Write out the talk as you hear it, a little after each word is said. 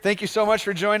Thank you so much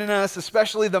for joining us,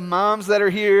 especially the moms that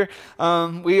are here.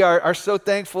 We are so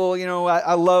thankful. You know,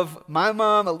 I love my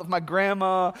mom, I love my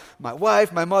grandma, my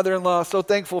wife, my mother-in-law. So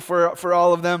thankful for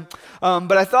all of them.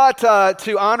 But I thought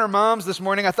to honor moms this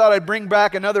morning, I thought I'd bring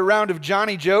back another round of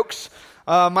Johnny jokes.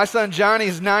 My son Johnny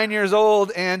is 9 years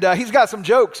old, and he's got some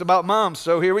jokes about moms.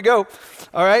 So here we go.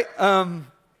 All right.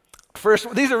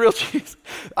 First, these are real cheesy.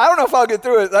 I don't know if I'll get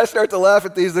through it. I start to laugh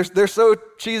at these. They're so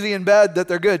cheesy and bad that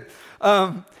they're good.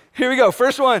 Here we go.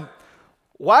 First one.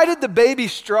 Why did the baby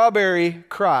strawberry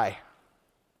cry?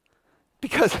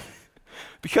 Because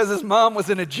his mom was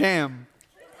in a jam.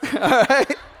 All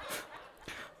right.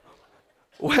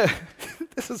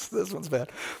 This one's bad.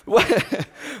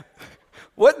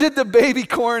 What did the baby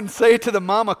corn say to the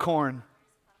mama corn?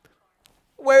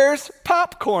 Where's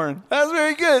popcorn? That was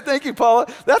very good. Thank you, Paula.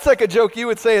 That's like a joke you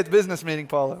would say at the business meeting,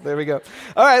 Paula. There we go.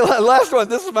 All right, last one.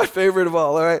 This is my favorite of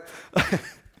all right?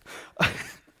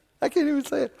 I can't even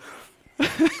say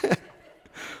it.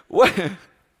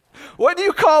 What do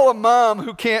you call a mom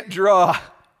who can't draw?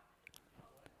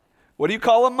 What do you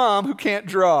call a mom who can't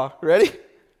draw? Ready?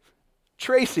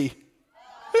 Tracy.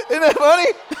 Isn't that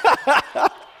funny?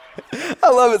 I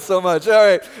love it so much. All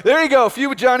right, there you go. A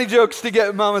few Johnny jokes to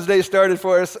get Mama's Day started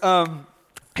for us.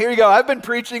 Here you go. I've been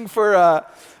preaching for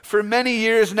many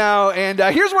years now, and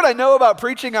here's what I know about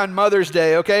preaching on Mother's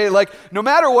Day, okay? Like, no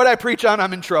matter what I preach on,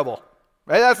 I'm in trouble,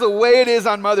 right? That's the way it is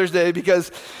on Mother's Day,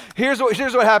 because here's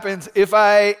what happens. If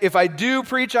I do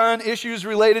preach on issues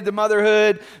related to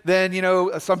motherhood, then, you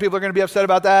know, some people are going to be upset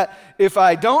about that. If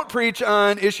I don't preach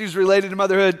on issues related to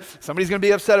motherhood, somebody's going to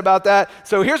be upset about that.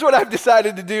 So here's what I've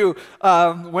decided to do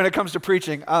when it comes to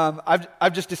preaching.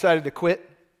 I've just decided to quit.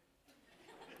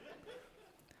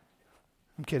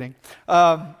 I'm kidding.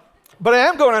 But I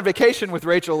am going on vacation with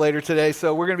Rachel later today,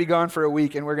 so we're going to be gone for a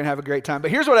week, and we're going to have a great time.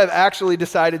 But here's what I've actually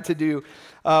decided to do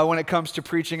when it comes to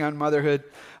preaching on motherhood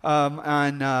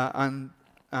on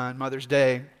Mother's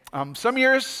Day. Some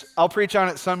years I'll preach on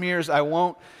it, some years I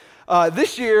won't.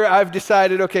 This year I've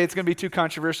decided, okay, it's going to be too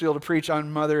controversial to preach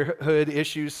on motherhood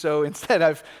issues, so instead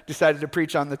I've decided to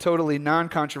preach on the totally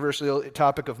non-controversial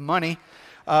topic of money.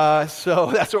 So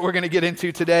that's what we're going to get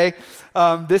into today.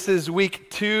 This is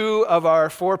week 2 of our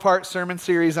 4-part sermon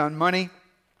series on money.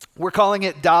 We're calling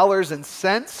it Dollars and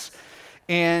Cents.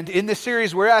 And in this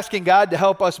series, we're asking God to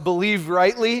help us believe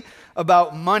rightly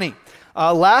about money.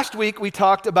 Last week, we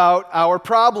talked about our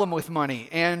problem with money.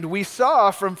 And we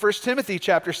saw from 1 Timothy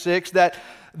chapter 6 that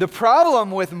the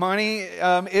problem with money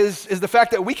is the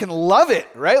fact that we can love it,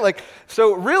 right? Like,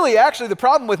 so really, actually, the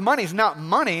problem with money is not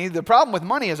money. The problem with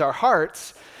money is our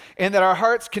hearts, and that our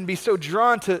hearts can be so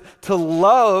drawn to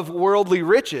love worldly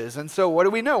riches. And so what do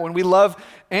we know? When we love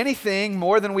anything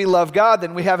more than we love God,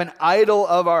 then we have an idol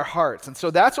of our hearts. And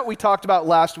so that's what we talked about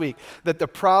last week, that the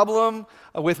problem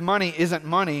with money isn't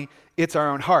money, it's our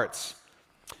own hearts.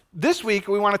 This week,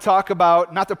 we want to talk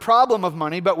about not the problem of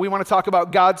money, but we want to talk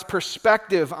about God's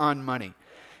perspective on money.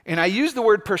 And I use the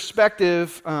word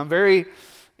perspective very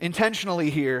intentionally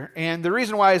here. And the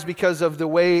reason why is because of the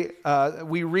way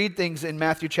we read things in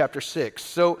Matthew chapter 6.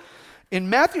 So in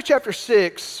Matthew chapter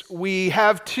 6, we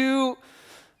have 2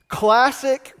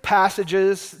 classic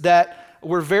passages that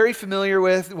we're very familiar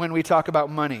with when we talk about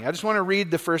money. I just want to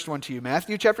read the first one to you.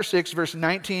 Matthew chapter 6, verse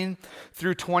 19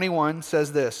 through 21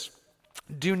 says this.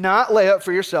 Do not lay up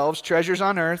for yourselves treasures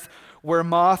on earth where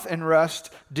moth and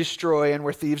rust destroy and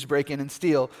where thieves break in and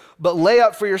steal. But lay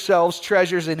up for yourselves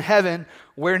treasures in heaven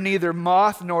where neither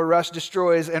moth nor rust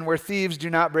destroys and where thieves do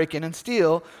not break in and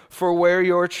steal. For where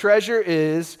your treasure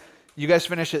is, you guys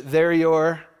finish it, there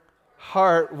your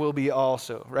heart will be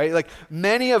also, right? Like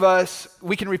many of us,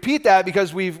 we can repeat that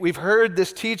because we've heard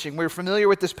this teaching. We're familiar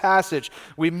with this passage.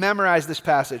 We memorized this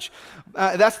passage.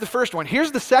 That's the first one.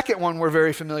 Here's the second one we're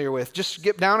very familiar with. Just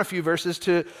skip down a few verses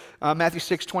to Matthew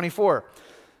 6:24.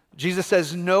 Jesus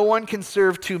says, no one can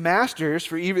serve 2 masters,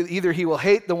 for either he will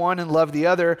hate the one and love the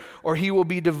other, or he will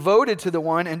be devoted to the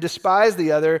one and despise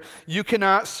the other. You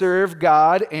cannot serve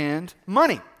God and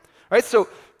money. All right, so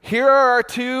here are our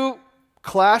 2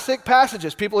 classic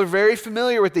passages. People are very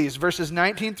familiar with these, verses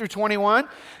 19 through 21,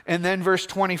 and then verse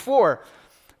 24.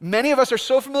 Many of us are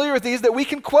so familiar with these that we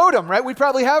can quote them, right? We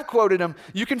probably have quoted them.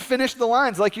 You can finish the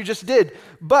lines like you just did.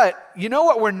 But you know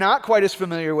what we're not quite as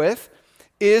familiar with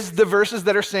is the verses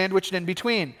that are sandwiched in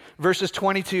between, verses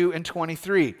 22 and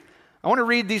 23. I want to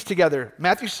read these together.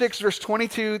 Matthew 6, verse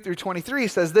 22 through 23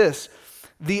 says this,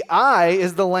 the eye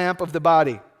is the lamp of the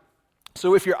body.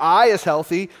 So if your eye is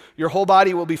healthy, your whole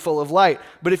body will be full of light.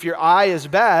 But if your eye is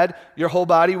bad, your whole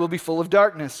body will be full of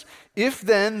darkness. If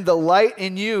then the light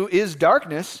in you is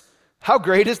darkness, how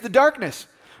great is the darkness?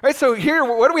 Right, so here,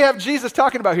 what do we have Jesus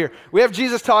talking about here? We have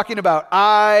Jesus talking about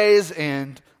eyes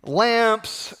and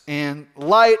lamps and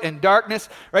light and darkness,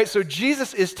 right? So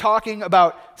Jesus is talking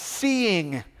about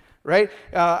seeing, right?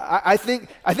 I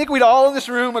think we'd all in this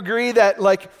room agree that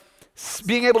like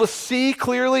being able to see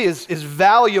clearly is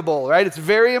valuable, right? It's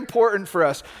very important for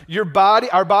us.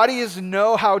 Our bodies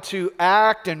know how to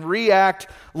act and react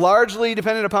largely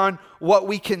dependent upon what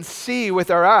we can see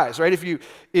with our eyes, right? If you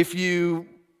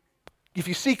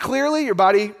see clearly, your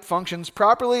body functions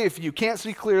properly. If you can't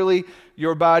see clearly,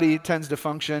 your body tends to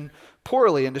function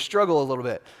poorly and to struggle a little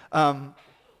bit.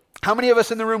 How many of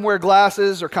us in the room wear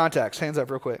glasses or contacts? Hands up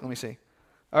real quick. Let me see.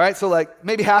 All right, so like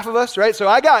maybe half of us, right? So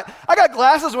I got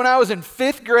glasses when I was in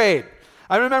 5th grade.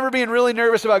 I remember being really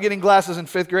nervous about getting glasses in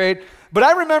 5th grade, but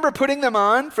I remember putting them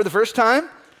on for the first time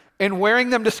and wearing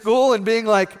them to school and being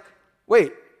like,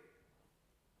 wait,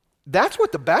 that's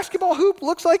what the basketball hoop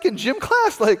looks like in gym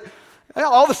class? Like,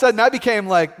 all of a sudden I became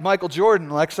like Michael Jordan.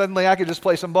 Like suddenly I could just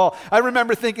play some ball. I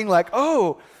remember thinking like,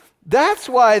 oh, that's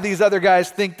why these other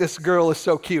guys think this girl is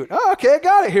so cute. Oh, okay, I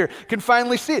got it here. Can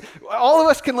finally see it. All of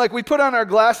us can we put on our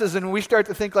glasses and we start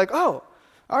to think like, oh,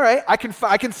 all right, I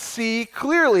can see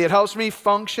clearly. It helps me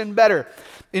function better.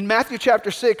 In Matthew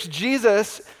chapter 6,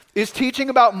 Jesus is teaching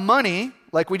about money,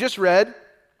 like we just read,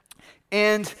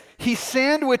 and he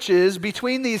sandwiches,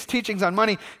 between these teachings on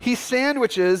money, he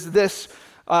sandwiches this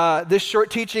short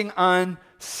teaching on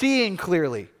seeing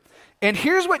clearly. And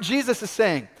here's what Jesus is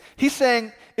saying. He's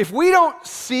saying, if we don't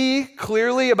see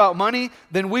clearly about money,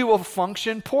 then we will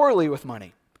function poorly with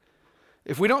money.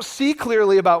 If we don't see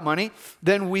clearly about money,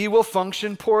 then we will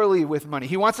function poorly with money.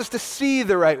 He wants us to see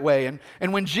the right way.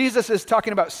 And when Jesus is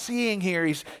talking about seeing here,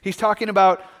 he's talking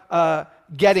about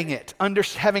getting it,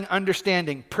 having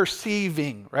understanding,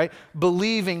 perceiving, right?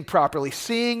 Believing properly,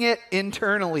 seeing it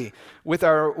internally with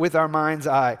our mind's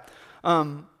eye.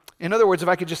 In other words, if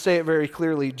I could just say it very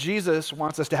clearly, Jesus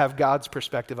wants us to have God's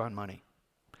perspective on money.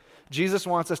 Jesus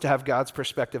wants us to have God's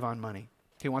perspective on money.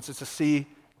 He wants us to see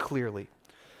clearly.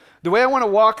 The way I want to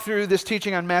walk through this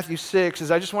teaching on Matthew 6 is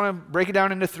I just want to break it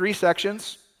down into 3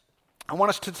 sections. I want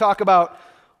us to talk about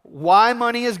why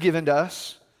money is given to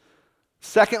us.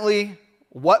 Secondly,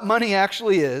 what money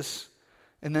actually is.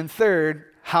 And then third,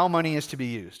 how money is to be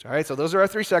used. All right, so those are our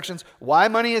 3 sections. Why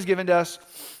money is given to us,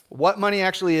 what money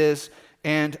actually is,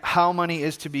 and how money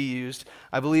is to be used.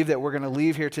 I believe that we're going to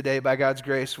leave here today by God's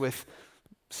grace with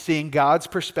seeing God's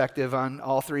perspective on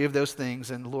all 3 of those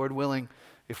things. And Lord willing,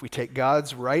 if we take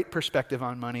God's right perspective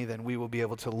on money, then we will be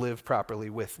able to live properly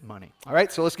with money. All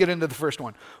right, so let's get into the first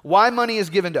one. Why money is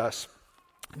given to us.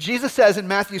 Jesus says in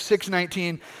Matthew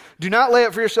 6:19, do not lay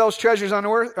up for yourselves treasures on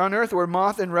earth where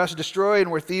moth and rust destroy and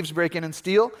where thieves break in and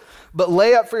steal, but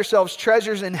lay up for yourselves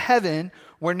treasures in heaven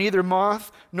where neither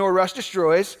moth nor rust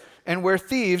destroys and where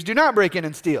thieves do not break in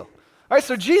and steal. All right,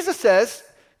 so Jesus says,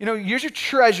 use your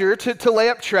treasure to lay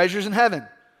up treasures in heaven.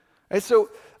 Right,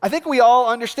 so I think we all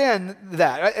understand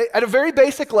that. At a very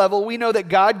basic level, we know that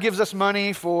God gives us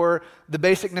money for the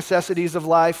basic necessities of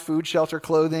life, food, shelter,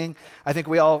 clothing. I think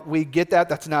we get that.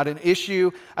 That's not an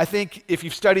issue. I think if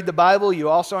you've studied the Bible, you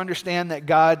also understand that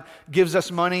God gives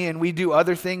us money and we do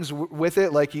other things with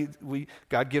it, like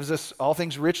God gives us all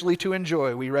things richly to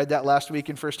enjoy. We read that last week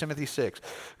in 1 Timothy 6.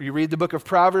 You read the book of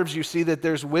Proverbs, you see that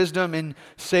there's wisdom in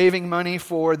saving money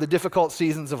for the difficult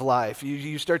seasons of life.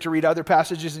 You start to read other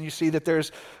passages and you see that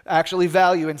there's actually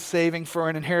value in saving for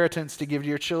an inheritance to give to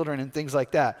your children and things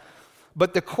like that.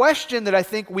 But the question that I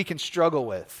think we can struggle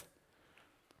with,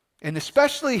 and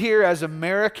especially here as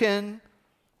American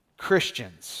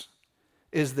Christians,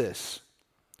 is this.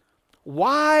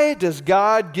 Why does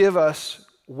God give us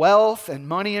wealth and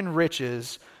money and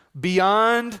riches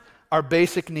beyond our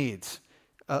basic needs?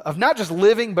 Of not just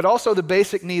living, but also the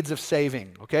basic needs of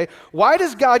saving, okay? Why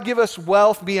does God give us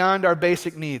wealth beyond our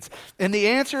basic needs? And the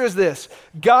answer is this.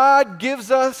 God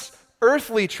gives us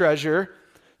earthly treasure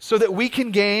so that we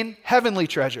can gain heavenly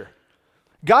treasure.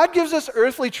 God gives us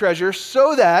earthly treasure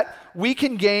so that we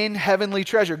can gain heavenly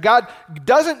treasure. God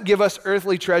doesn't give us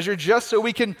earthly treasure just so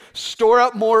we can store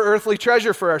up more earthly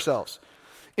treasure for ourselves.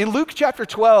 In Luke chapter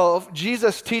 12,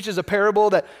 Jesus teaches a parable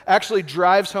that actually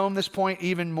drives home this point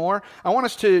even more. I want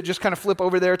us to just kind of flip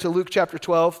over there to Luke chapter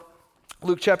 12.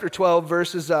 Luke chapter 12,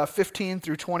 verses 15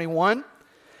 through 21.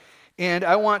 And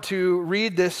I want to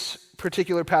read this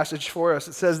particular passage for us.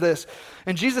 It says this,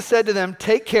 and Jesus said to them,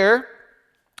 take care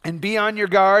and be on your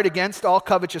guard against all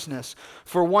covetousness,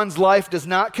 for one's life does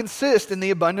not consist in the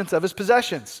abundance of his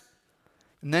possessions.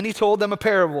 And then he told them a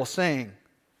parable, saying,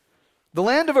 the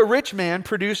land of a rich man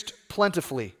produced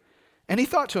plentifully, and he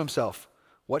thought to himself,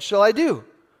 what shall I do?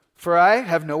 For I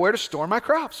have nowhere to store my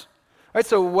crops. right,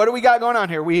 so what do we got going on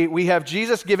here? We have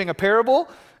Jesus giving a parable,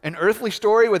 an earthly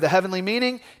story with a heavenly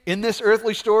meaning. In this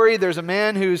earthly story, there's a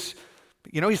man who's,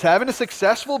 he's having a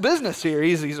successful business here.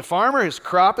 He's a farmer. His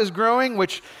crop is growing,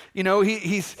 which,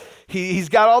 he's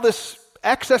got all this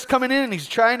excess coming in, and he's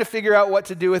trying to figure out what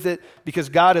to do with it because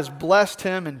God has blessed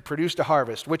him and produced a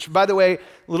harvest. Which, by the way,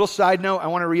 little side note, I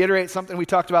want to reiterate something we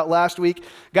talked about last week.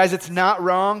 Guys, it's not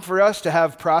wrong for us to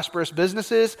have prosperous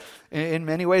businesses. In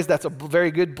many ways, that's a very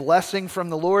good blessing from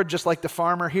the Lord, just like the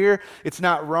farmer here. It's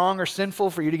not wrong or sinful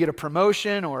for you to get a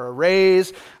promotion or a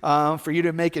raise, for you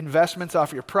to make investments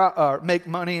off your make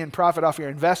money and profit off your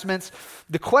investments.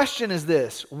 The question is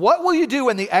this: what will you do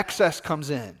when the excess comes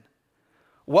in?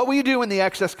 What will you do when the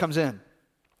excess comes in?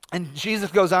 And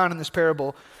Jesus goes on in this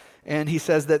parable, and he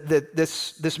says that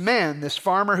this man, this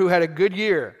farmer who had a good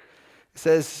year,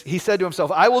 he said to himself,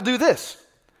 I will do this.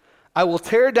 I will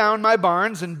tear down my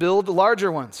barns and build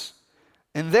larger ones.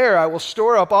 And there I will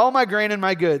store up all my grain and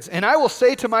my goods. And I will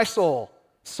say to my soul,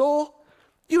 soul,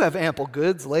 you have ample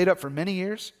goods laid up for many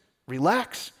years.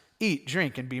 Relax, eat,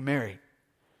 drink, and be merry.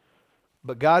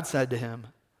 But God said to him,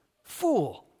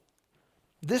 fool,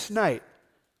 this night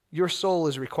your soul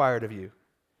is required of you,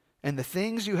 and the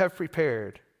things you have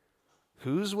prepared,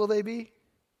 whose will they be?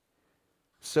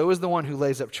 So is the one who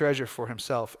lays up treasure for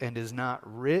himself and is not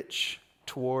rich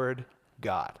toward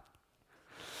God.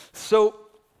 So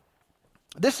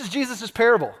this is Jesus'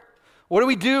 parable. What do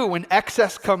we do when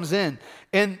excess comes in?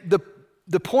 And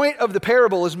the point of the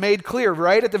parable is made clear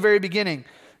right at the very beginning.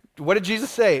 What did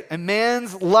Jesus say? A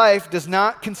man's life does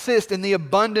not consist in the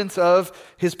abundance of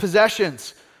his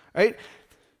possessions, right?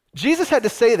 Jesus had to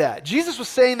say that. Jesus was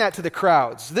saying that to the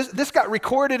crowds. This got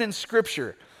recorded in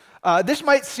Scripture. This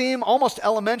might seem almost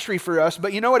elementary for us,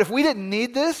 but you know what? If we didn't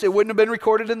need this, it wouldn't have been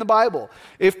recorded in the Bible.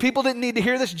 If people didn't need to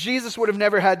hear this, Jesus would have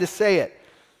never had to say it.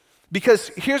 Because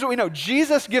here's what we know.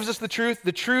 Jesus gives us the truth.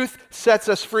 The truth sets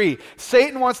us free.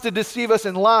 Satan wants to deceive us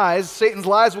in lies. Satan's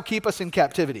lies will keep us in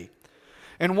captivity.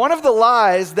 And one of the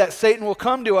lies that Satan will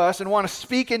come to us and want to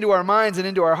speak into our minds and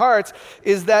into our hearts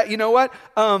is that,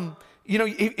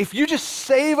 if you just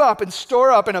save up and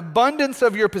store up an abundance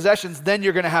of your possessions, then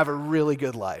you're going to have a really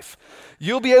good life.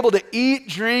 You'll be able to eat,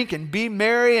 drink, and be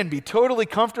merry and be totally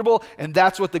comfortable, and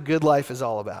that's what the good life is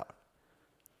all about.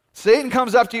 Satan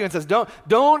comes up to you and says,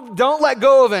 don't let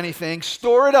go of anything,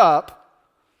 store it up,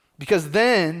 because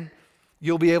then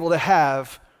you'll be able to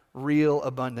have real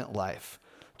abundant life.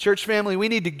 Church family, we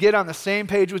need to get on the same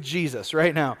page with Jesus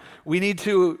right now. We need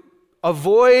to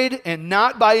avoid and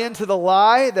not buy into the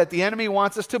lie that the enemy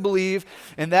wants us to believe,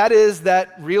 and that is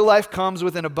that real life comes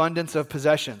with an abundance of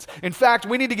possessions. In fact,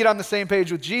 we need to get on the same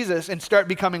page with Jesus and start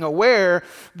becoming aware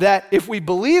that if we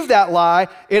believe that lie,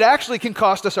 it actually can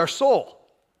cost us our soul.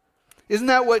 Isn't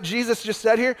that what Jesus just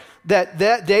said here? That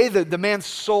day the man's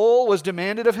soul was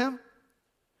demanded of him?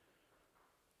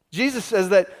 Jesus says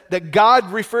that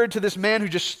God referred to this man who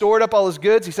just stored up all his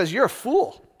goods. He says, you're a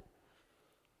fool.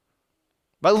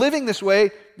 By living this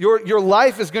way, your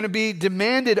life is going to be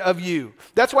demanded of you.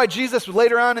 That's why Jesus,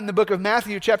 later on in the book of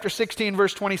Matthew, chapter 16,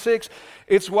 verse 26,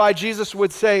 it's why Jesus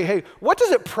would say, hey, what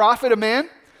does it profit a man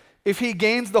if he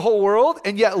gains the whole world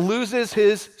and yet loses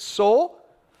his soul?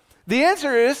 The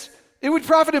answer is, it would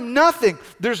profit him nothing.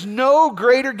 There's no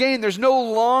greater gain. There's no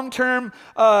long-term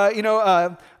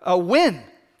win.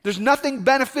 There's nothing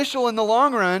beneficial in the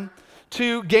long run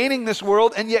to gaining this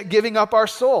world and yet giving up our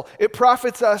soul. It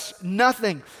profits us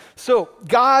nothing. So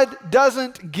God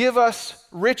doesn't give us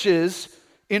riches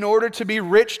in order to be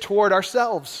rich toward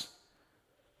ourselves.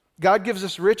 God gives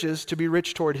us riches to be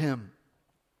rich toward Him.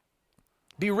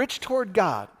 Be rich toward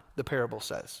God, the parable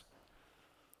says.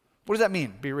 What does that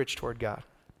mean, be rich toward God?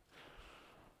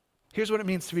 Here's what it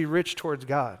means to be rich towards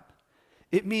God.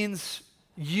 It means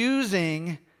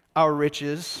using our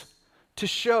riches to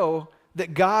show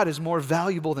that God is more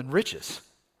valuable than riches.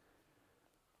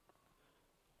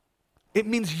 It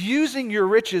means using your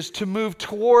riches to move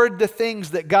toward the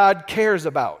things that God cares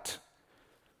about.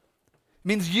 It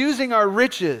means using our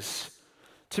riches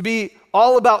to be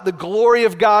all about the glory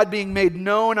of God being made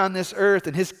known on this earth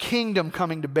and His kingdom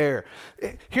coming to bear.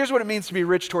 Here's what it means to be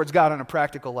rich towards God on a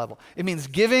practical level. It means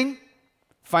giving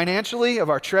financially of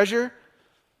our treasure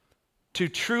to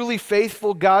truly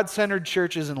faithful, God-centered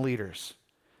churches and leaders.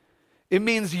 It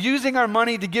means using our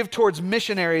money to give towards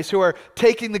missionaries who are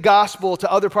taking the gospel to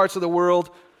other parts of the world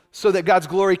so that God's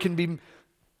glory can be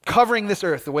covering this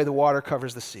earth the way the water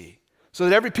covers the sea. So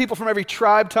that every people from every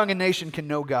tribe, tongue, and nation can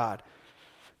know God.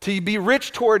 To be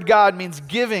rich toward God means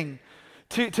giving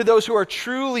to those who are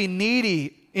truly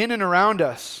needy in and around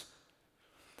us.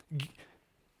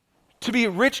 To be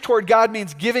rich toward God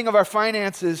means giving of our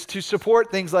finances to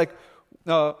support things like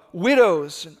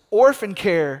widows and orphan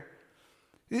care.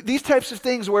 These types of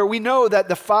things where we know that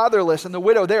the fatherless and the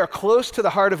widow, they are close to the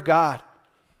heart of God.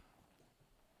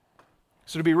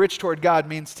 So to be rich toward God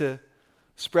means to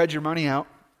spread your money out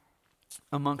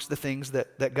amongst the things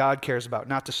that God cares about,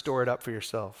 not to store it up for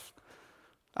yourself.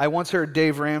 I once heard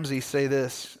Dave Ramsey say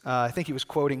this. I think he was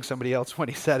quoting somebody else when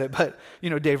he said it, but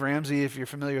Dave Ramsey, if you're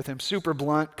familiar with him, super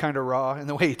blunt, kind of raw in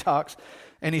the way he talks.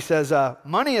 And he says,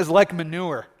 money is like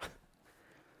manure.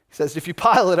 He says, if you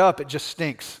pile it up, it just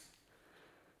stinks.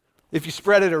 If you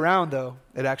spread it around, though,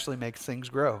 it actually makes things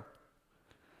grow.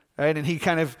 Right? And he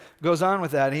kind of goes on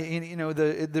with that.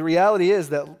 The reality is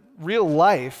that real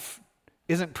life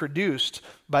isn't produced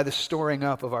by the storing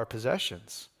up of our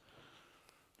possessions.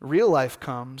 Real life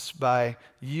comes by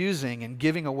using and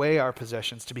giving away our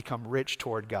possessions to become rich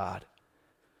toward God.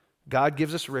 God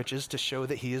gives us riches to show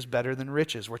that he is better than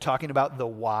riches. We're talking about the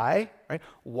why, right?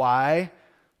 Why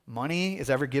money is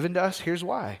ever given to us. Here's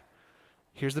why.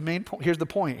 Here's the main point. Here's the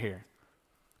point here.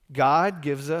 God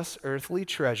gives us earthly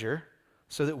treasure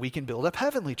so that we can build up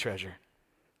heavenly treasure.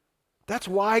 That's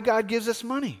why God gives us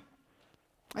money.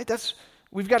 Right?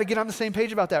 We've got to get on the same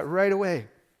page about that right away.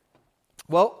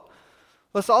 Well,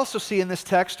 let's also see in this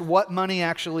text what money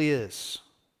actually is.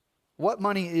 What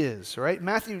money is, right?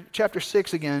 Matthew chapter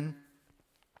 6 again,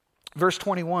 verse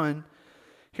 21.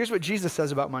 Here's what Jesus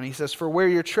says about money. He says, "For where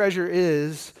your treasure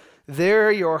is, there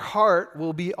your heart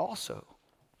will be also."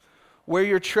 Where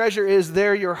your treasure is,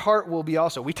 there your heart will be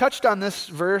also. We touched on this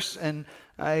verse, and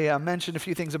I mentioned a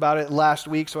few things about it last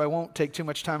week, so I won't take too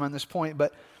much time on this point,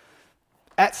 but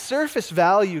at surface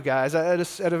value, guys,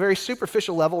 at a very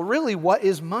superficial level, really what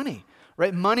is money?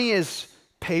 Right? Money is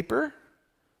paper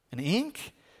and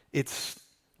ink. It's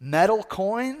metal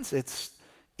coins. It's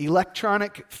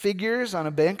electronic figures on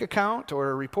a bank account or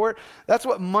a report. That's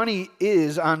what money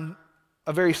is on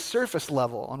a very surface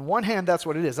level. On one hand, that's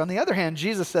what it is. On the other hand,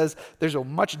 Jesus says there's a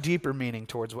much deeper meaning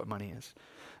towards what money is.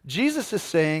 Jesus is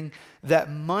saying that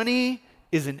money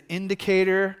is an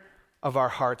indicator of our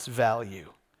heart's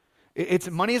value.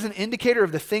 Money is an indicator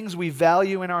of the things we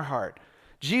value in our heart.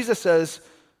 Jesus says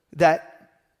that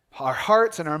our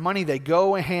hearts and our money, they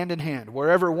go hand in hand.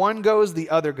 Wherever one goes, the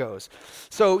other goes.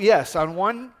 So yes, on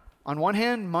one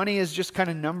hand, money is just kind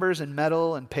of numbers and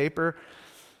metal and paper.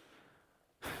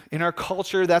 In our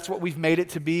culture, that's what we've made it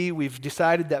to be. We've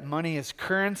decided that money is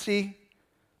currency.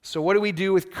 So what do we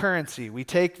do with currency? We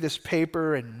take this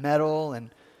paper and metal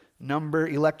and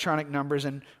electronic numbers,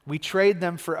 and we trade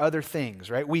them for other things,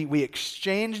 right? We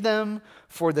exchange them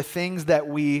for the things that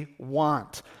we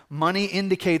want. Money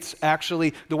indicates,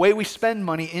 actually, the way we spend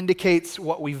money indicates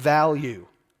what we value.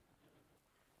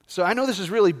 So I know this is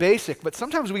really basic, but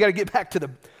sometimes we got to get back to the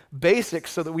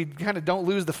basics so that we kind of don't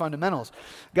lose the fundamentals.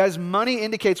 Guys, money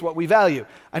indicates what we value.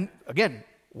 And again,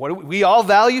 we all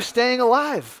value staying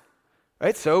alive,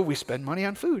 right? So we spend money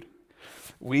on food.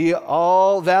 We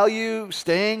all value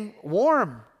staying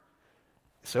warm,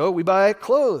 so we buy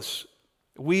clothes.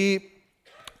 We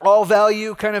all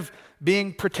value kind of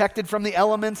being protected from the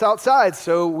elements outside,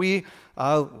 so we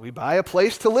buy a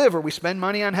place to live, or we spend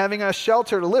money on having a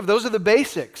shelter to live. Those are the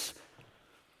basics.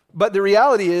 But the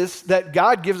reality is that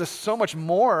God gives us so much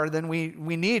more than we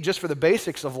need just for the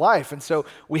basics of life, and so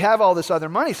we have all this other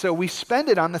money, so we spend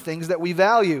it on the things that we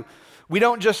value. We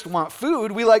don't just want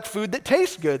food, we like food that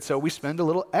tastes good, so we spend a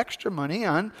little extra money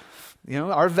on,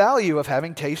 our value of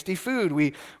having tasty food.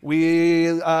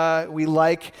 We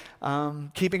like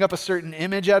keeping up a certain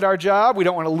image at our job. We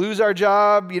don't want to lose our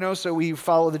job, so we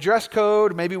follow the dress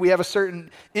code. Maybe we have a certain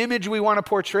image we want to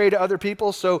portray to other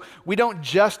people, so we don't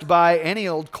just buy any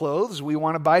old clothes. We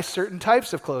want to buy certain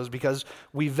types of clothes because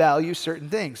we value certain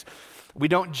things. We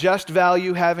don't just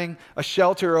value having a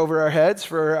shelter over our heads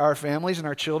for our families and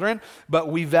our children, but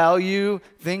we value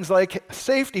things like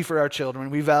safety for our children.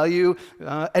 We value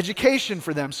education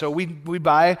for them. So we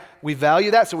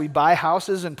value that. So we buy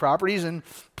houses and properties and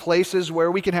places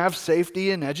where we can have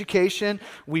safety and education.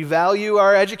 We value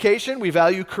our education. We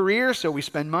value career. So we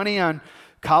spend money on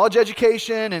college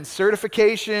education and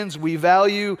certifications. We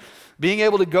value being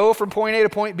able to go from point A to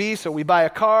point B, so we buy a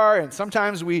car, and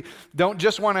sometimes we don't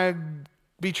just want to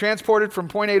be transported from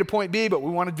point A to point B, but we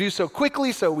want to do so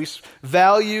quickly, so we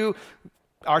value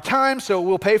our time, so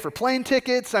we'll pay for plane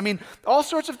tickets. I mean, all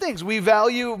sorts of things. We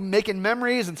value making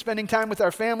memories and spending time with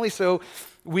our family, so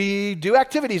we do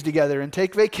activities together and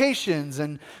take vacations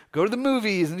and go to the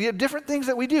movies and different things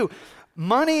that we do.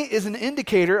 Money is an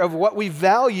indicator of what we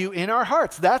value in our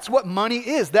hearts. That's what money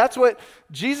is. That's what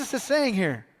Jesus is saying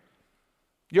here.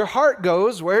 Your heart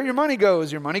goes where your money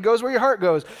goes. Your money goes where your heart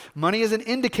goes. Money is an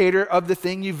indicator of the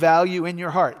thing you value in your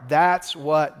heart. That's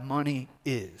what money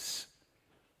is.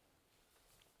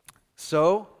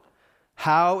 So,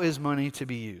 how is money to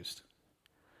be used?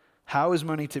 How is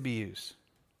money to be used?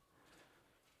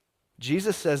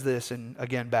 Jesus says this, and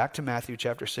again, back to Matthew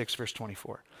chapter 6, verse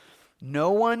 24.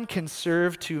 No one can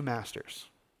serve two masters,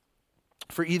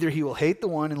 for either he will hate the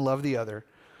one and love the other,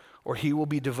 or he will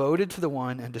be devoted to the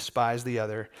one and despise the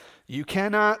other. You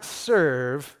cannot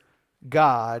serve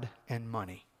God and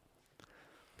money.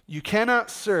 You cannot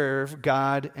serve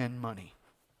God and money.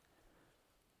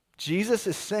 Jesus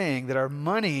is saying that our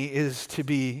money is to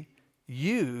be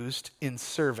used in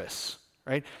service,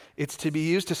 right? It's to be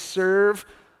used to serve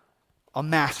a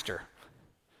master.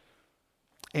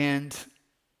 And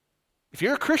if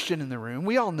you're a Christian in the room,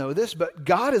 we all know this, but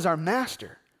God is our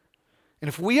master. And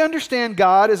if we understand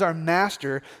God as our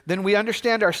master, then we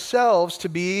understand ourselves to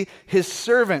be his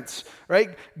servants,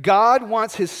 right? God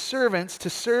wants his servants to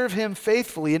serve him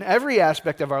faithfully in every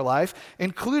aspect of our life,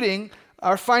 including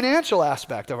our financial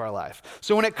aspect of our life.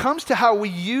 So when it comes to how we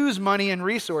use money and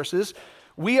resources,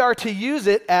 we are to use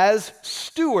it as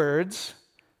stewards,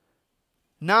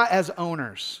 not as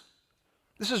owners.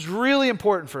 This is really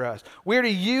important for us. We're to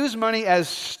use money as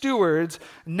stewards,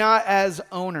 not as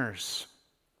owners.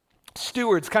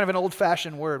 Steward's kind of an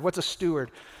old-fashioned word. What's a steward?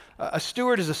 A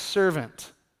steward is a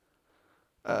servant.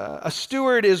 A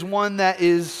steward is one that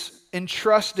is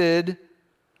entrusted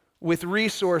with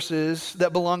resources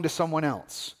that belong to someone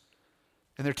else.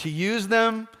 And they're to use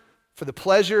them for the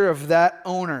pleasure of that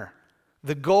owner.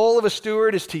 The goal of a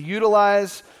steward is to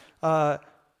utilize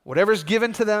whatever's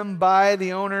given to them by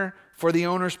the owner for the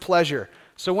owner's pleasure.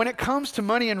 So when it comes to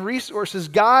money and resources,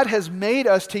 God has made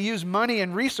us to use money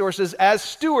and resources as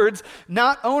stewards,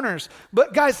 not owners.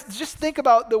 But guys, just think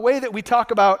about the way that we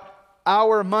talk about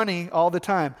our money all the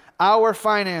time, our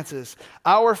finances,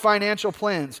 our financial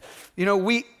plans. You know,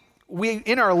 we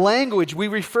in our language, we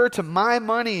refer to my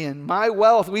money and my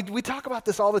wealth. We talk about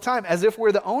this all the time as if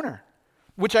we're the owner,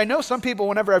 which I know some people,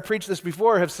 whenever I've preached this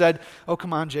before, have said, oh,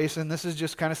 come on, Jason, this is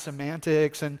just kind of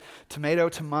semantics and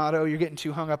tomato, you're getting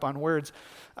too hung up on words.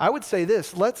 I would say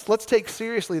this, let's take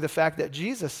seriously the fact that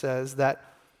Jesus says that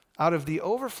out of the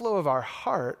overflow of our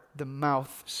heart, the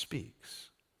mouth speaks.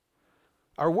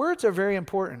 Our words are very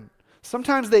important.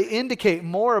 Sometimes they indicate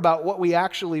more about what we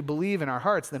actually believe in our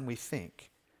hearts than we think.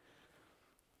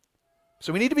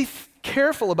 So we need to be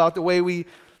careful about the way we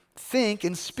think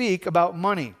and speak about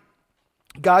money.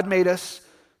 God made us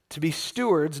to be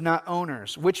stewards, not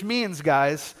owners, which means,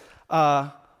 guys,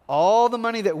 all the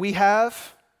money that we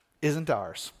have isn't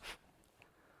ours.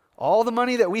 All the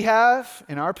money that we have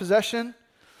in our possession,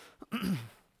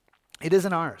 it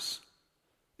isn't ours.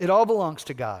 It all belongs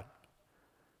to God.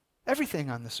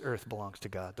 Everything on this earth belongs to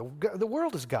God. The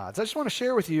world is God's. I just want to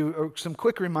share with you some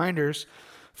quick reminders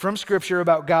from Scripture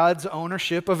about God's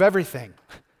ownership of everything.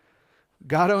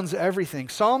 God owns everything.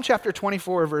 Psalm chapter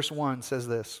 24, verse 1 says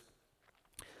this: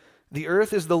 the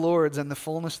earth is the Lord's and the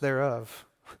fullness thereof,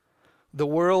 the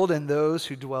world and those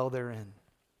who dwell therein.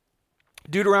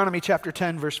 Deuteronomy chapter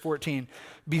 10, verse 14.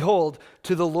 Behold,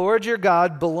 to the Lord your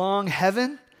God belong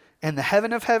heaven and the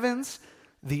heaven of heavens,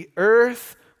 the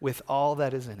earth with all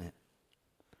that is in it.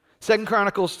 2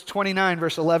 Chronicles 29,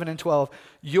 verse 11 and 12.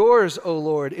 Yours, O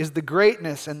Lord, is the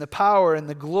greatness and the power and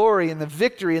the glory and the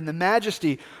victory and the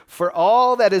majesty, for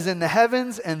all that is in the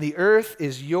heavens and the earth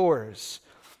is yours.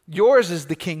 Yours is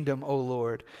the kingdom, O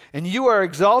Lord, and you are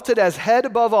exalted as head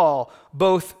above all.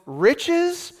 Both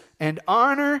riches and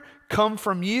honor come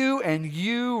from you, and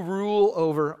you rule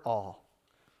over all.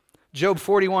 Job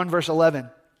 41, verse 11.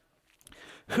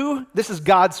 This is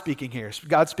God speaking here.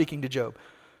 God speaking to Job.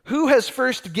 Who has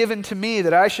first given to me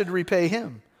that I should repay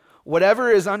him? Whatever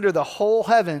is under the whole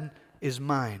heaven is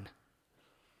mine.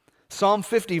 Psalm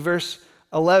 50, verse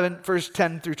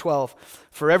 10 through 12.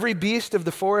 For every beast of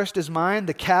the forest is mine,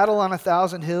 the cattle on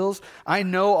 1,000 hills. I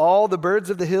know all the birds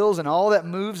of the hills, and all that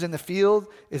moves in the field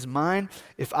is mine.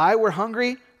 If I were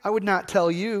hungry, I would not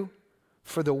tell you,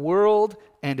 for the world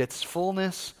and its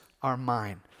fullness are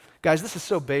mine. Guys, this is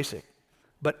so basic,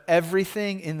 but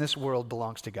everything in this world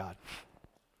belongs to God.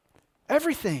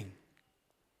 Everything.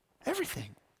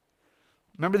 Everything.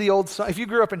 Remember the old song? If you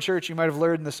grew up in church, you might have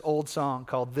learned this old song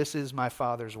called This Is My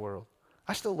Father's World.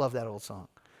 I still love that old song.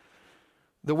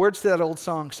 The words to that old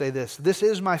song say this: This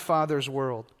is my Father's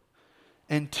world,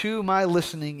 and to my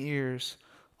listening ears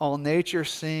all nature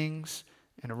sings,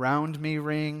 and around me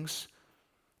rings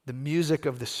the music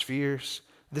of the spheres.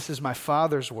 This is my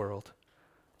Father's world.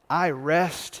 I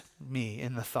rest me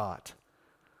in the thought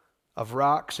of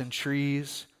rocks and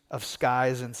trees of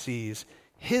skies and seas.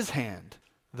 His hand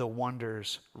the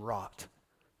wonders wrought.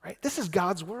 Right? This is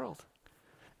God's world.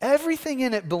 Everything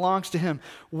in it belongs to him.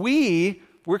 We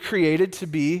were created to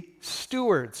be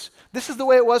stewards. This is the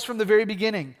way it was from the very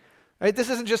beginning. Right?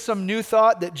 This isn't just some new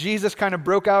thought that Jesus kind of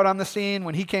broke out on the scene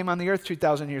when he came on the earth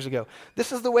 2,000 years ago.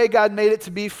 This is the way God made it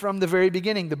to be from the very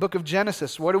beginning. The book of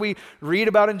Genesis. What do we read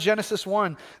about in Genesis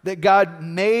 1? That God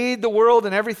made the world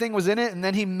and everything was in it, and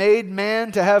then he made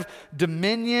man to have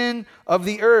dominion of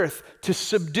the earth, to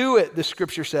subdue it, the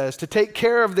scripture says, to take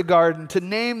care of the garden, to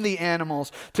name the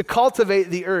animals, to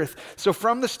cultivate the earth. So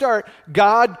from the start,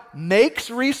 God makes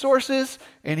resources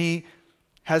and he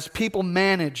has people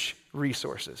manage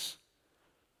resources.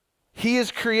 He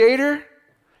is creator.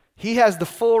 He has the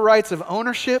full rights of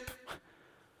ownership.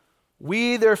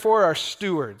 We, therefore, are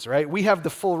stewards, right? We have the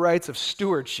full rights of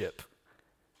stewardship.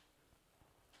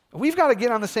 We've got to get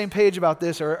on the same page about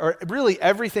this, or really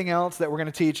everything else that we're going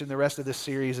to teach in the rest of this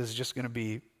series is just going to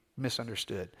be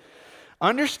misunderstood.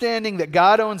 Understanding that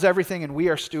God owns everything and we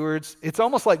are stewards, it's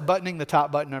almost like buttoning the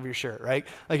top button of your shirt, right?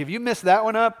 Like if you miss that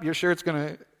one up, your shirt's going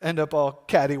to end up all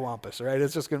cattywampus, right?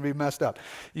 It's just going to be messed up.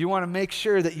 You want to make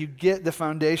sure that you get the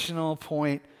foundational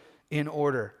point in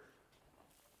order.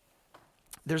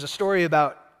 There's a story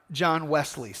about John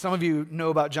Wesley. Some of you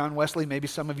know about John Wesley, maybe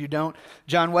some of you don't.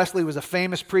 John Wesley was a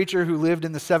famous preacher who lived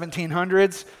in the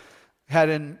 1700s.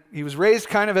 He was raised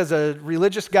kind of as a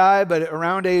religious guy, but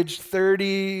around age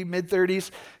 30,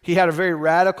 mid-30s, he had a very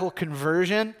radical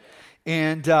conversion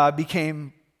and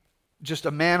became just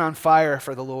a man on fire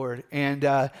for the Lord.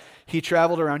 And he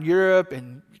traveled around Europe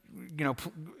and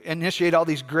initiate all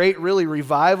these great, really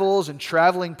revivals and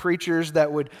traveling preachers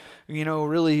that would,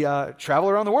 really travel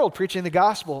around the world preaching the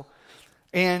gospel.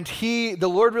 And the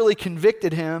Lord really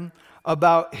convicted him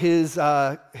about his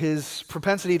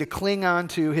propensity to cling on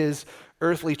to his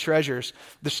earthly treasures.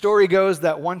 The story goes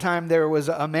that one time there was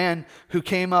a man who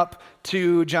came up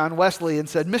to John Wesley and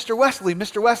said, Mr.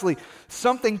 Wesley,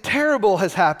 something terrible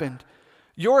has happened.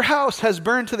 Your house has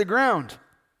burned to the ground.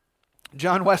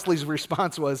 John Wesley's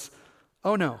response was,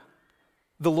 oh no,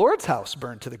 the Lord's house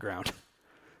burned to the ground.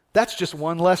 That's just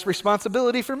one less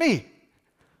responsibility for me,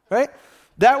 right?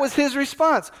 That was his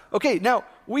response. Okay, now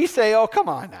we say, oh, come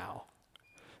on now.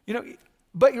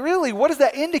 But really, what does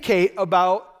that indicate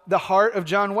about the heart of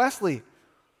John Wesley?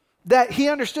 That he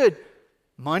understood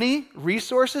money,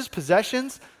 resources,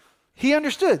 possessions. He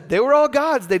understood they were all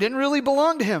God's. They didn't really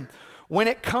belong to him. When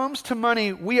it comes to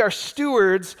money, we are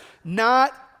stewards,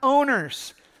 not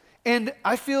owners. And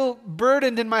I feel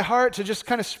burdened in my heart to just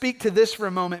kind of speak to this for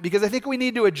a moment, because I think we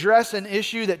need to address an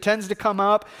issue that tends to come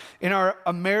up in our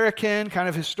American kind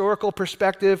of historical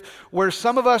perspective, where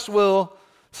some of us will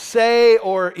say,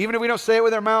 or even if we don't say it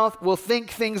with our mouth, we'll think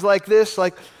things like this,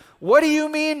 like, what do you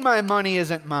mean my money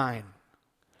isn't mine?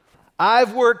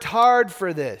 I've worked hard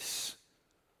for this.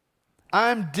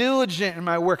 I'm diligent in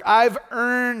my work. I've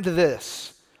earned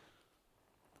this.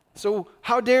 So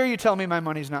how dare you tell me my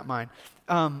money's not mine?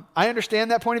 I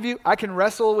understand that point of view. I can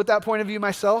wrestle with that point of view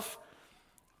myself.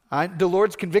 The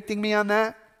Lord's convicting me on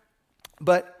that.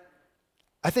 But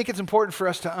I think it's important for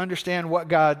us to understand what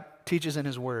God teaches in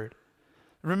his word.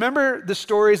 Remember the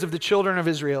stories of the children of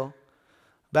Israel.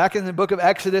 Back in the book of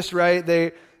Exodus, right,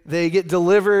 they get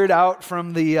delivered out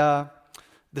from the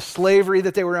slavery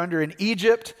that they were under in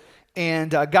Egypt,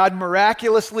 and God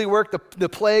miraculously worked the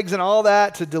plagues and all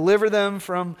that to deliver them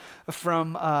from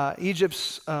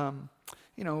Egypt's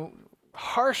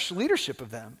harsh leadership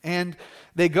of them. And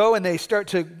they go and they start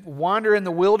to wander in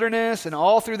the wilderness, and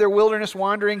all through their wilderness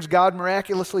wanderings, God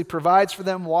miraculously provides for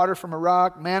them water from a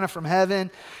rock, manna from heaven.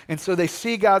 And so they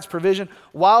see God's provision.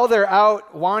 While they're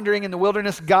out wandering in the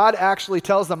wilderness, God actually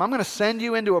tells them, I'm going to send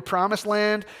you into a promised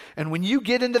land, and when you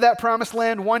get into that promised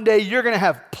land, one day you're going to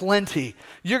have plenty.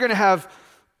 You're going to have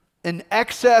an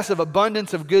excess of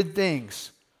abundance of good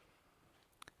things.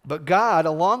 But God,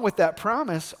 along with that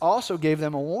promise, also gave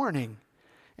them a warning.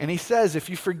 And he says, if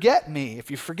you forget me, if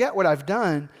you forget what I've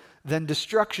done, then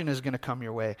destruction is going to come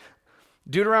your way.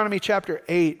 Deuteronomy chapter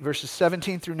 8, verses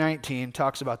 17 through 19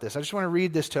 talks about this. I just want to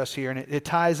read this to us here, and it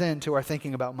ties into our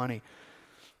thinking about money.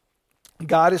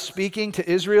 God is speaking to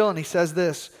Israel, and he says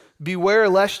this, beware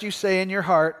lest you say in your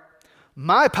heart,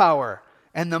 my power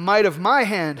and the might of my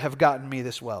hand have gotten me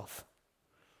this wealth.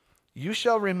 You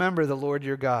shall remember the Lord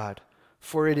your God,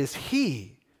 for it is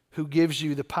he who gives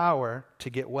you the power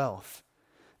to get wealth,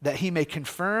 that he may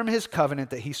confirm his covenant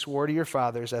that he swore to your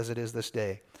fathers as it is this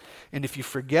day. And if you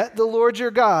forget the Lord your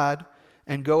God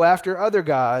and go after other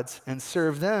gods and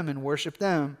serve them and worship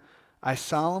them, I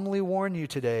solemnly warn you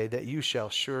today that you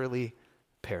shall surely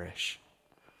perish.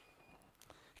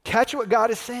 Catch what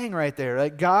God is saying right there.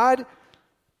 Like God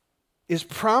is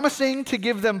promising to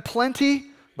give them plenty,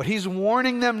 but he's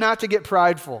warning them not to get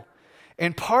prideful.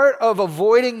 And part of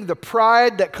avoiding the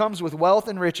pride that comes with wealth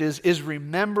and riches is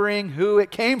remembering who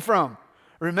it came from.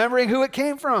 Remembering who it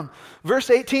came from. Verse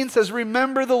 18 says,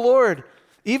 remember the Lord.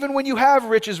 Even when you have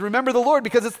riches, remember the Lord,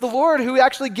 because it's the Lord who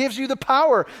actually gives you the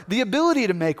power, the ability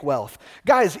to make wealth.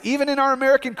 Guys, even in our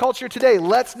American culture today,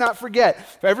 let's not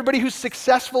forget, for everybody who's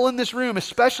successful in this room,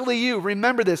 especially you,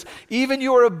 remember this, even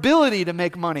your ability to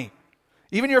make money,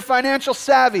 even your financial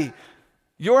savvy,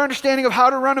 your understanding of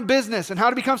how to run a business and how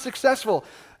to become successful,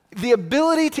 the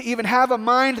ability to even have a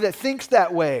mind that thinks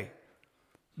that way,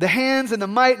 the hands and the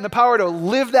might and the power to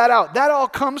live that out, that all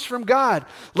comes from God.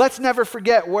 Let's never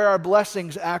forget where our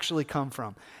blessings actually come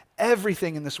from.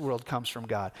 Everything in this world comes from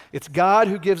God. It's God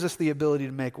who gives us the ability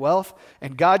to make wealth,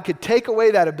 and God could take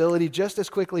away that ability just as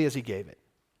quickly as he gave it.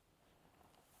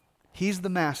 He's the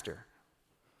master.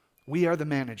 We are the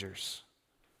managers.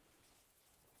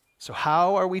 So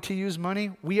how are we to use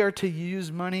money? We are to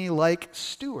use money like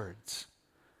stewards,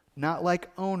 not like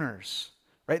owners.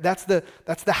 Right? That's the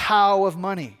how of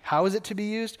money. How is it to be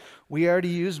used? We are to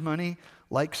use money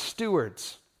like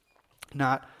stewards,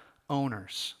 not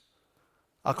owners.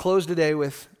 I'll close today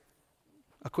with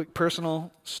a quick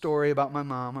personal story about my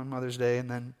mom on Mother's Day and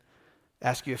then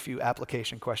ask you a few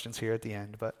application questions here at the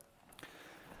end. But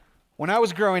when I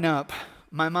was growing up,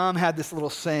 my mom had this little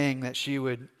saying that she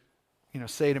would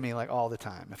say to me like all the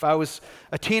time. If I was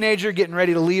a teenager getting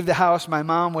ready to leave the house, my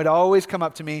mom would always come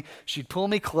up to me. She'd pull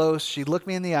me close. She'd look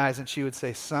me in the eyes and she would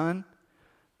say, son,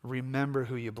 remember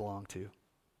who you belong to.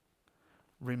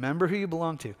 Remember who you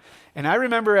belong to. And I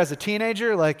remember as a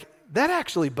teenager, like that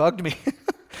actually bugged me.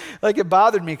 Like it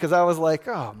bothered me because I was like,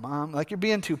 oh, Mom, like you're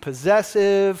being too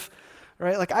possessive,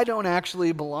 right? Like I don't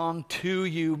actually belong to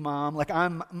you, Mom. Like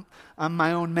I'm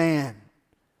my own man.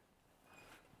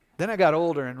 Then I got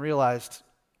older and realized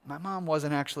my mom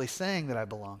wasn't actually saying that I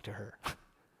belonged to her.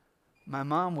 My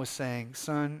mom was saying,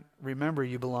 son, remember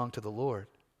you belong to the Lord.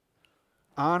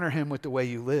 Honor him with the way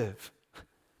you live.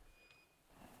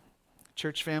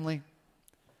 Church family,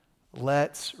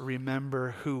 let's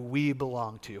remember who we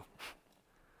belong to.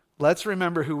 Let's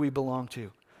remember who we belong to.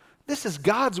 This is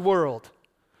God's world.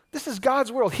 This is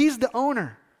God's world. He's the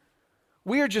owner.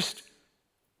 We are just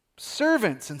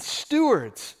servants and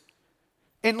stewards.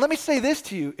 And let me say this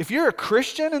to you. If you're a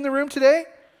Christian in the room today,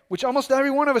 which almost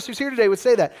every one of us who's here today would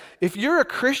say that. If you're a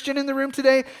Christian in the room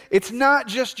today, it's not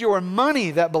just your money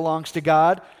that belongs to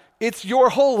God. It's your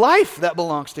whole life that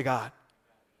belongs to God.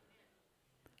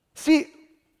 See,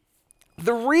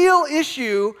 the real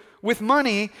issue with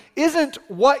money isn't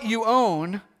what you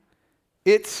own.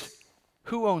 It's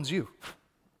who owns you.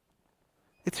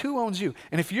 It's who owns you.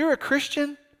 And if you're a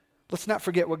Christian, let's not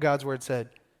forget what God's word said.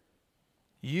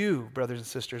 You, brothers and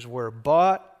sisters, were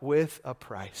bought with a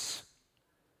price,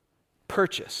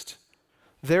 purchased.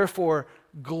 Therefore,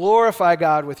 glorify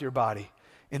God with your body.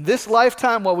 In this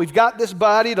lifetime, while we've got this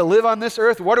body to live on this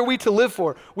earth, what are we to live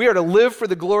for? We are to live for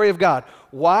the glory of God.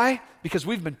 Why? Because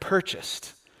we've been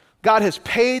purchased. God has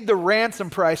paid the ransom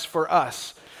price for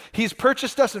us. He's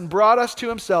purchased us and brought us to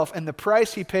himself, and the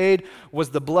price he paid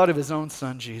was the blood of his own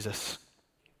son, Jesus.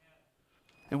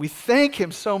 And we thank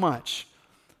him so much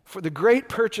for the great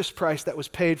purchase price that was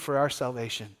paid for our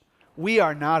salvation. We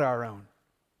are not our own.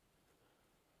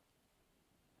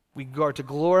 We are to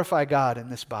glorify God in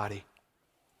this body.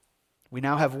 We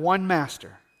now have one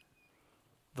master,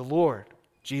 the Lord,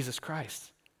 Jesus Christ.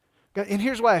 And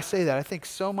here's why I say that. I think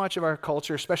so much of our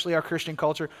culture, especially our Christian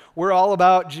culture, we're all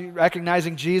about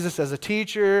recognizing Jesus as a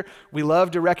teacher. We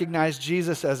love to recognize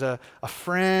Jesus as a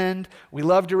friend. We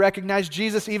love to recognize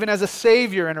Jesus even as a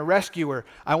savior and a rescuer.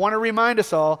 I want to remind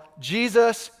us all,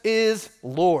 Jesus is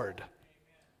Lord,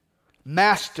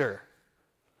 master.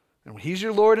 And when he's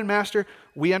your Lord and master,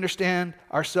 we understand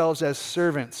ourselves as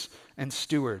servants and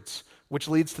stewards, which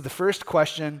leads to the first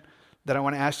question that I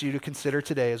want to ask you to consider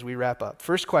today as we wrap up.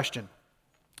 First question,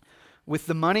 with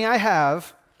the money I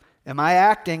have, am I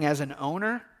acting as an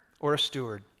owner or a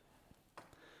steward?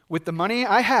 With the money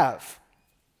I have,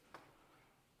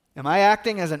 am I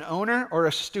acting as an owner or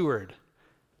a steward?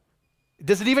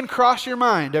 Does it even cross your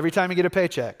mind every time you get a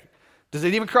paycheck? Does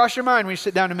it even cross your mind when you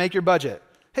sit down to make your budget?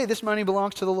 Hey, this money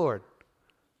belongs to the Lord.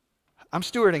 I'm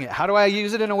stewarding it. How do I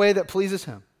use it in a way that pleases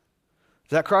him?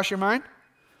 Does that cross your mind?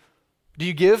 Do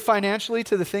you give financially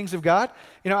to the things of God?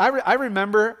 I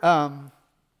remember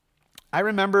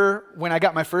when I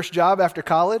got my first job after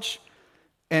college,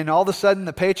 and all of a sudden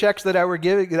the paychecks that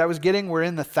I was getting were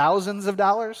in the thousands of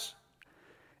dollars.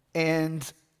 And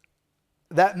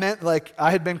that meant like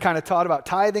I had been kind of taught about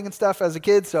tithing and stuff as a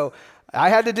kid. So I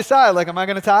had to decide, like, am I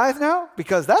going to tithe now?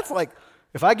 Because that's like,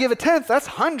 if I give a tenth, that's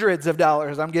hundreds of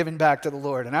dollars I'm giving back to the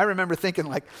Lord. And I remember thinking,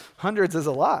 like, hundreds is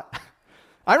a lot.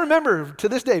 I remember to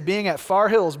this day being at Far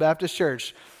Hills Baptist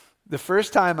Church the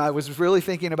first time I was really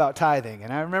thinking about tithing.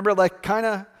 And I remember, like, kind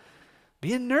of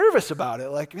being nervous about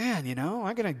it. Like, man, you know,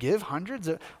 I'm going to give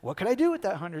what could I do with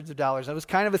that hundreds of dollars? That was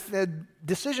kind of a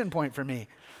decision point for me.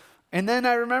 And then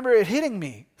I remember it hitting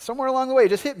me somewhere along the way. It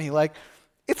just hit me like,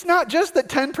 it's not just that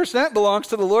 10% belongs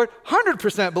to the Lord,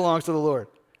 100% belongs to the Lord.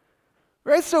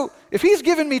 Right? So if he's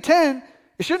given me 10,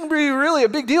 it shouldn't be really a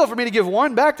big deal for me to give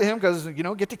 1 back to him because, you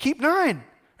know, get to keep 9.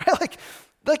 Right?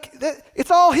 Like it's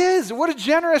all his. What a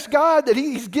generous God that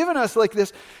he's given us like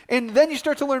this. And then you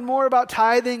start to learn more about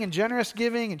tithing and generous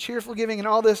giving and cheerful giving and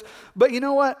all this. But you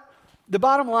know what? The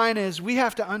bottom line is we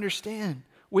have to understand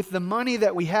with the money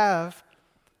that we have,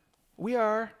 we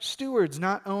are stewards,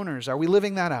 not owners. Are we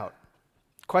living that out?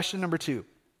 Question number 2.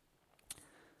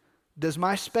 Does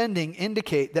my spending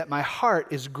indicate that my heart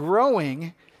is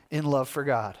growing in love for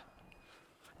God?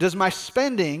 Does my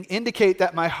spending indicate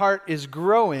that my heart is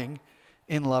growing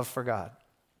in love for God?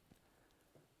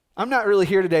 I'm not really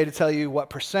here today to tell you what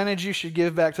percentage you should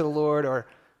give back to the Lord or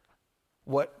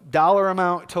what dollar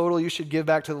amount total you should give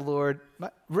back to the Lord.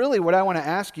 Really, what I want to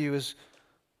ask you is,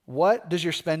 what does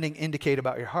your spending indicate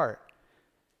about your heart?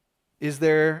 Is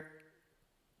your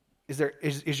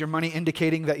money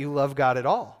indicating that you love God at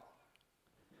all?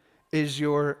 In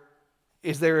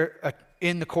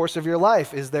the course of your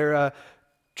life, is there a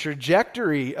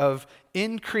trajectory of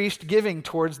increased giving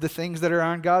towards the things that are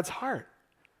on God's heart?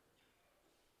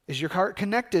 Is your heart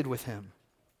connected with him?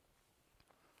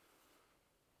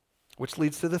 Which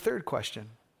leads to the third question.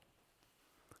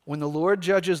 When the Lord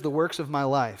judges the works of my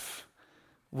life,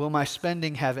 will my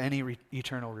spending have any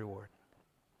eternal reward?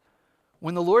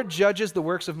 When the Lord judges the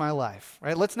works of my life,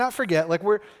 right? Let's not forget,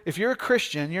 if you're a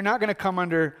Christian, you're not going to come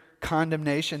under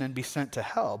condemnation and be sent to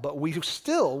hell, but we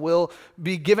still will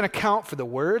be given account for the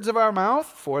words of our mouth,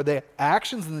 for the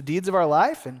actions and the deeds of our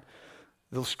life, and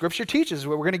the Scripture teaches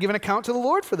we're going to give an account to the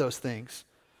Lord for those things.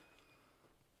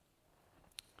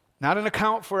 Not an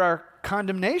account for our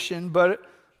condemnation, but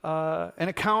an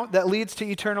account that leads to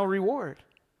eternal reward.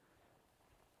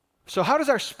 So how does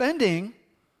our spending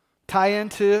tie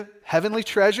into heavenly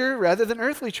treasure rather than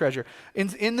earthly treasure?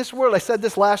 In this world, I said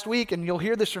this last week, and you'll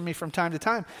hear this from me from time to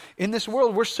time. In this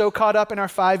world, we're so caught up in our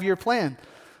 5-year plan.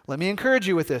 Let me encourage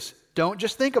you with this. Don't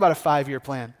just think about a 5-year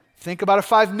plan. Think about a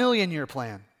 5 million year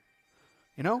plan.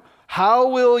 You know, how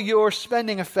will your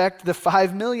spending affect the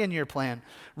 5 million year plan?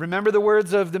 Remember the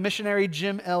words of the missionary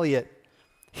Jim Elliot.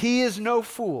 He is no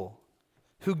fool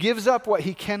who gives up what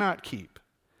he cannot keep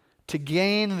to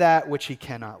gain that which he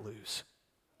cannot lose.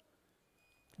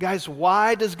 Guys,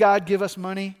 why does God give us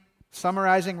money?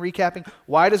 Summarizing, recapping,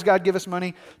 why does God give us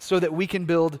money? So that we can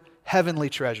build heavenly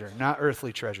treasure, not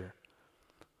earthly treasure.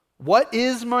 What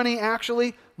is money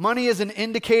actually? Money is an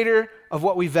indicator of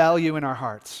what we value in our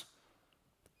hearts.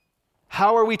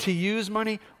 How are we to use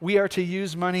money? We are to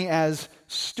use money as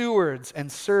stewards and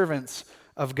servants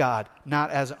of God,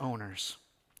 not as owners.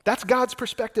 That's God's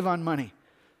perspective on money.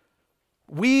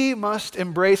 We must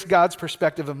embrace God's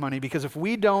perspective of money, because if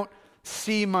we don't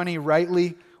see money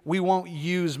rightly, we won't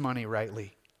use money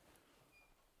rightly.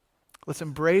 Let's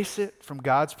embrace it from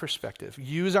God's perspective.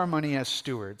 Use our money as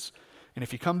stewards. And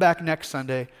if you come back next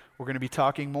Sunday, we're going to be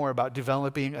talking more about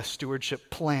developing a stewardship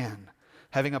plan,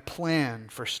 having a plan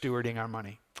for stewarding our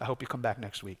money. I hope you come back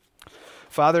next week.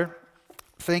 Father,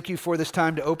 thank you for this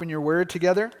time to open your word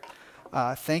together.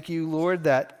 Thank you, Lord,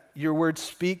 that your word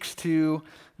speaks to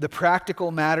the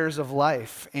practical matters of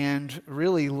life, and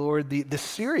really, Lord, the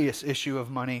serious issue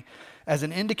of money as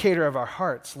an indicator of our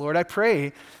hearts. Lord, I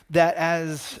pray that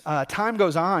as time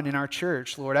goes on in our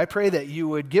church, Lord, I pray that you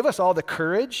would give us all the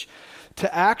courage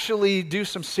to actually do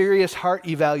some serious heart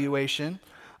evaluation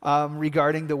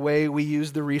regarding the way we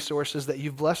use the resources that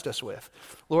you've blessed us with.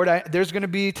 Lord, there's going to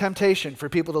be temptation for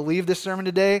people to leave this sermon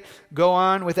today, go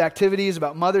on with activities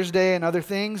about Mother's Day and other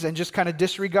things, and just kind of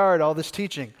disregard all this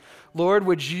teaching. Lord,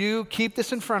 would you keep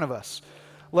this in front of us?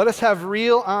 Let us have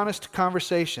real, honest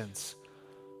conversations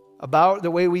about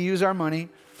the way we use our money.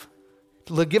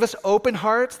 Give us open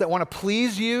hearts that want to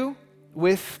please you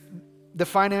with the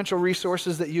financial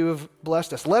resources that you have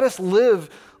blessed us. Let us live,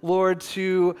 Lord,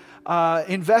 to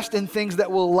invest in things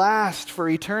that will last for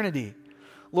eternity.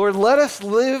 Lord, let us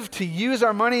live to use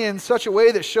our money in such a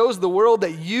way that shows the world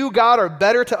that you, God, are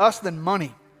better to us than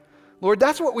money. Lord,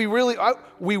 that's what we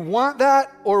want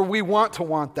that, or we want to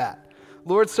want that.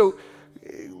 Lord, so,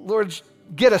 Lord,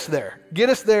 get us there. Get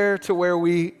us there to where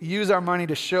we use our money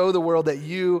to show the world that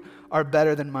you are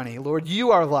better than money. Lord,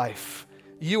 you are life.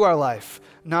 You are life,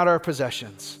 not our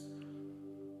possessions.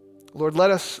 Lord,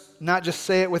 let us not just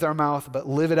say it with our mouth, but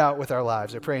live it out with our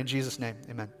lives. I pray in Jesus' name,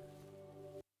 amen.